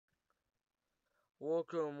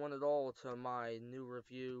Welcome one and all to my new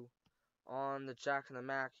review on the Jack and the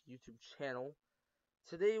Mac YouTube channel.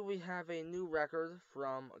 Today we have a new record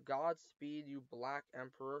from Godspeed, You Black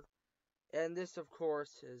Emperor, and this of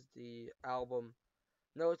course is the album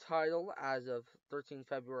No Title as of 13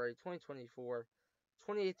 February 2024,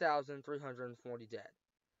 28,340 dead.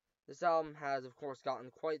 This album has of course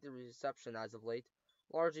gotten quite the reception as of late,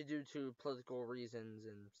 largely due to political reasons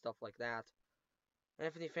and stuff like that.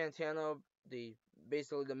 Anthony Fantano,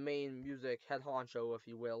 basically the main music head honcho, if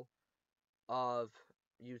you will, of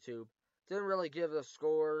YouTube, didn't really give a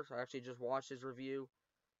score. I actually just watched his review.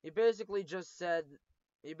 He basically just said,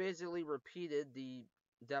 he basically repeated the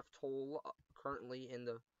death toll currently in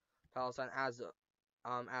the Palestine as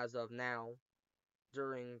of now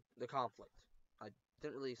during the conflict. I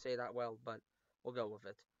didn't really say that well, but we'll go with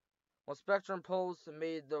it. Well, Spectrum Pulse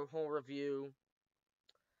made the whole review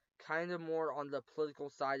kind of more on the political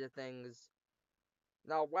side of things.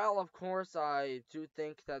 Now, while of course I do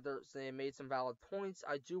think that they made some valid points,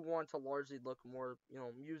 I do want to largely look more,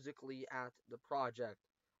 musically at the project.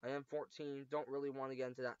 I am 14, don't really want to get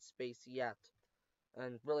into that space yet,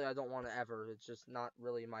 and really I don't want to ever. It's just not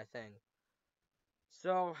really my thing.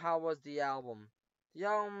 So, how was the album? The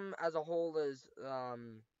album as a whole is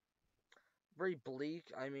very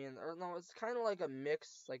bleak. I mean, or no, it's kind of like a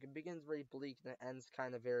mix. Like it begins very bleak and it ends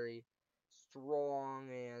kind of very strong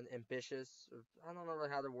and ambitious. Or, I don't know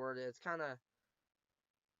really how to word it. It's kind of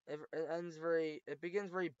it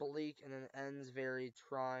begins very bleak and then ends very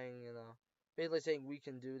trying. Basically saying we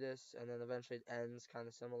can do this, and then eventually it ends kind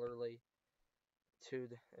of similarly to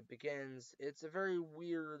it begins. It's a very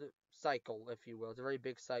weird cycle, if you will. It's a very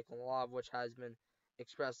big cycle, a lot of which has been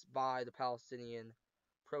expressed by the Palestinian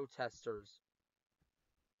protesters.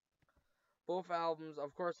 Both albums,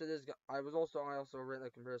 of course, it is. I also written a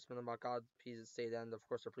comparison about Godspeed's State End, of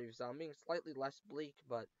course, the previous album being slightly less bleak,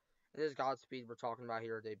 but it is Godspeed we're talking about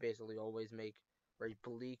here. They basically always make very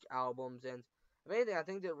bleak albums, and if anything, I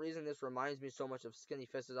think the reason this reminds me so much of Skinny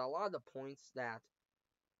Fist is a lot of the points that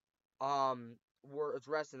were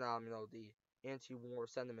addressed in the anti-war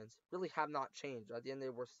sentiments really have not changed. At the end, they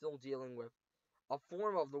were still dealing with a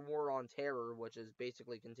form of the war on terror, which is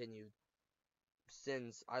basically continued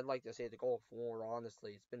since, I'd like to say, the Gulf War.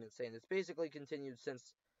 Honestly, it's been insane. It's basically continued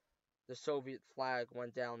since the Soviet flag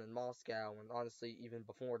went down in Moscow, and honestly even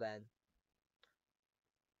before then,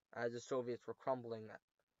 as the Soviets were crumbling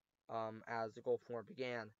as the Gulf War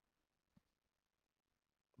began.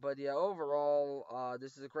 But yeah, overall,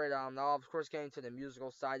 this is a great album. Now, of course, getting to the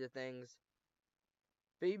musical side of things,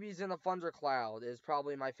 Babies in a Thundercloud is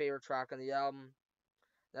probably my favorite track on the album.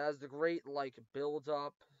 That has the great, build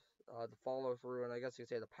up, the follow through, and I guess you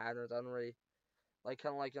could say the patterns. I don't really,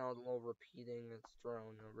 kind of the little repeating. It's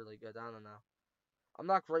thrown, really good. I don't know. I'm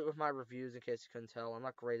not great with my reviews, in case you couldn't tell. I'm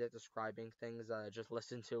not great at describing things that I just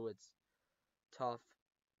listen to. It's tough.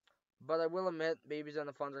 But I will admit, Babies in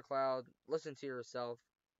a Thundercloud, listen to yourself.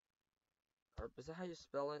 Or, is that how you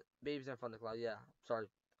spell it? Babies in a Thundercloud, yeah. Sorry,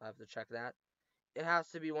 I have to check that. It has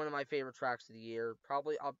to be one of my favorite tracks of the year.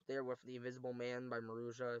 Probably up there with The Invisible Man by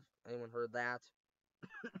Maruja, if anyone heard that.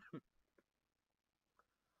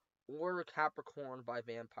 Or Capricorn by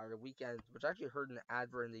Vampire Weekend, which I actually heard an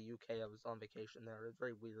advert in the UK. I was on vacation there. It's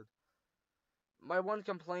very weird. My one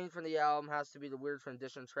complaint from the album has to be the weird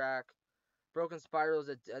transition track. Broken Spiral is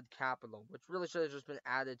a dead capital, which really should have just been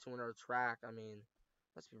added to another track. I mean,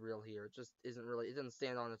 let's be real here. It just isn't really, it doesn't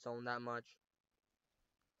stand on its own that much.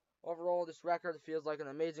 Overall, this record feels like an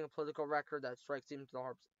amazing political record that strikes into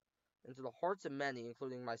the hearts of many,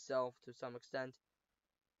 including myself to some extent.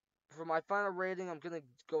 For my final rating, I'm gonna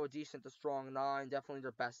go a decent to strong 9. Definitely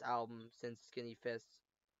their best album since Skinny Fist.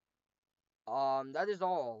 That is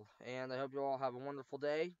all, and I hope you all have a wonderful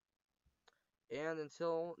day. And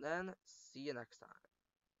until then, see you next time.